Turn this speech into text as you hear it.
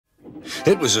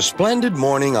It was a splendid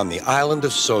morning on the island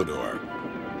of Sodor.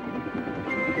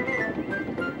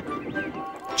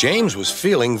 James was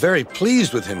feeling very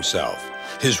pleased with himself.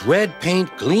 His red paint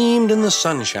gleamed in the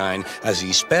sunshine as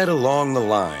he sped along the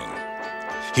line.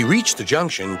 He reached the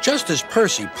junction just as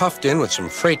Percy puffed in with some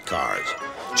freight cars.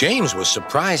 James was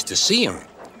surprised to see him.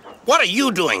 What are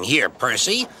you doing here,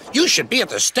 Percy? You should be at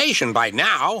the station by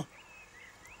now.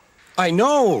 I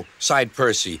know, sighed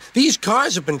Percy. These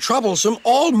cars have been troublesome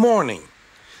all morning.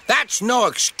 That's no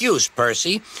excuse,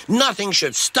 Percy. Nothing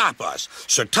should stop us.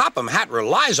 Sir Topham Hatt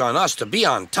relies on us to be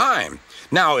on time.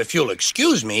 Now, if you'll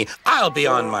excuse me, I'll be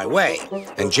on my way.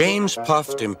 And James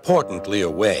puffed importantly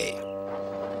away.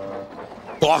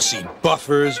 Bossy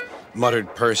buffers,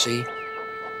 muttered Percy.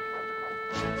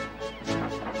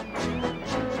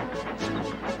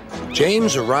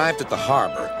 James arrived at the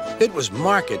harbor. It was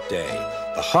market day.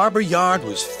 The harbor yard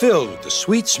was filled with the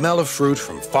sweet smell of fruit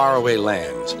from faraway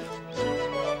lands.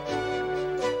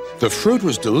 The fruit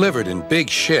was delivered in big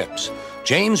ships.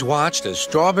 James watched as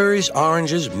strawberries,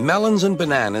 oranges, melons, and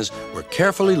bananas were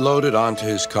carefully loaded onto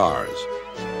his cars.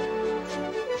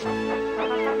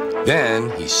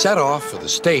 Then he set off for the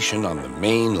station on the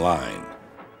main line.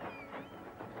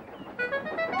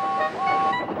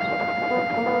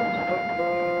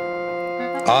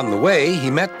 On the way,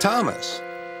 he met Thomas.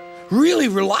 Really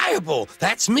reliable,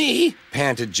 that's me,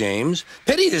 panted James.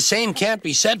 Pity the same can't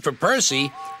be said for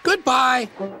Percy. Goodbye.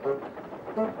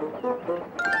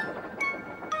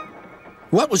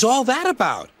 What was all that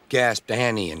about? Gasped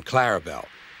Annie and Clarabelle.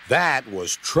 That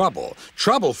was trouble.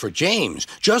 Trouble for James.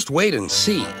 Just wait and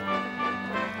see.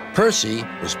 Percy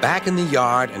was back in the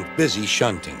yard and busy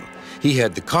shunting. He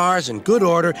had the cars in good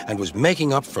order and was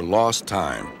making up for lost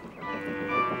time.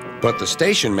 But the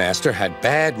station master had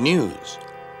bad news.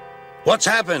 What's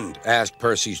happened? Asked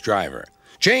Percy's driver.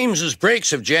 James's brakes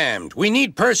have jammed. We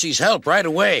need Percy's help right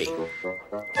away.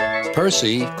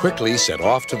 Percy quickly set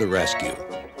off to the rescue.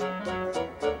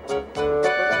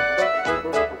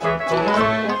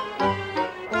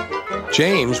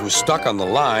 James was stuck on the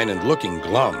line and looking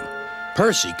glum.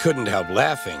 Percy couldn't help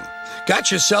laughing.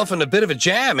 Got yourself in a bit of a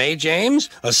jam, eh,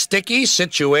 James? A sticky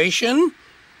situation?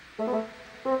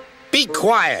 Be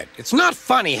quiet. It's not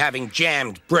funny having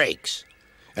jammed brakes.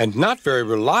 And not very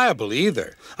reliable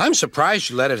either. I'm surprised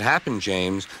you let it happen,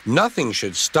 James. Nothing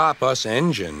should stop us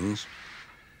engines.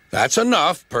 That's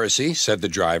enough, Percy, said the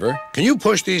driver. Can you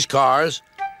push these cars?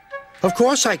 Of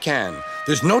course I can.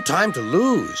 There's no time to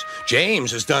lose.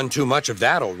 James has done too much of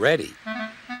that already.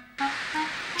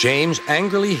 James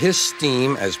angrily hissed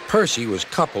steam as Percy was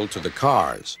coupled to the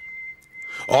cars.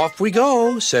 Off we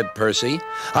go, said Percy.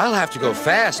 I'll have to go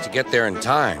fast to get there in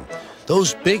time.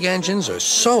 Those big engines are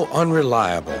so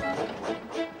unreliable.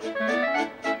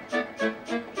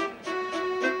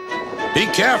 Be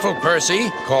careful, Percy,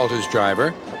 called his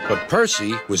driver, but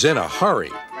Percy was in a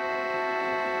hurry.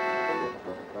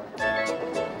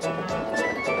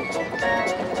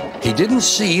 He didn't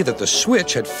see that the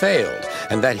switch had failed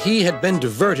and that he had been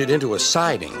diverted into a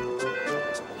siding.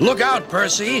 Look out,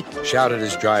 Percy, shouted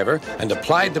his driver and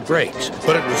applied the brakes,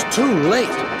 but it was too late.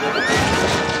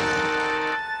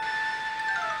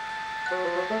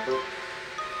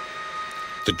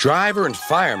 The driver and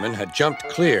fireman had jumped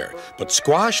clear, but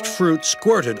squashed fruit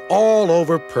squirted all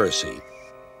over Percy.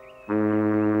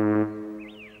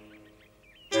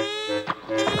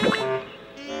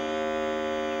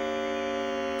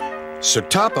 Sir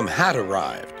Topham Hatt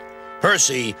arrived.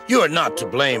 Percy, you are not to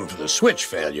blame for the switch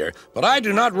failure, but I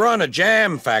do not run a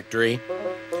jam factory.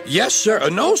 Yes, sir.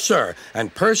 No, sir.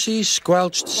 And Percy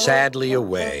squelched sadly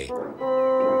away.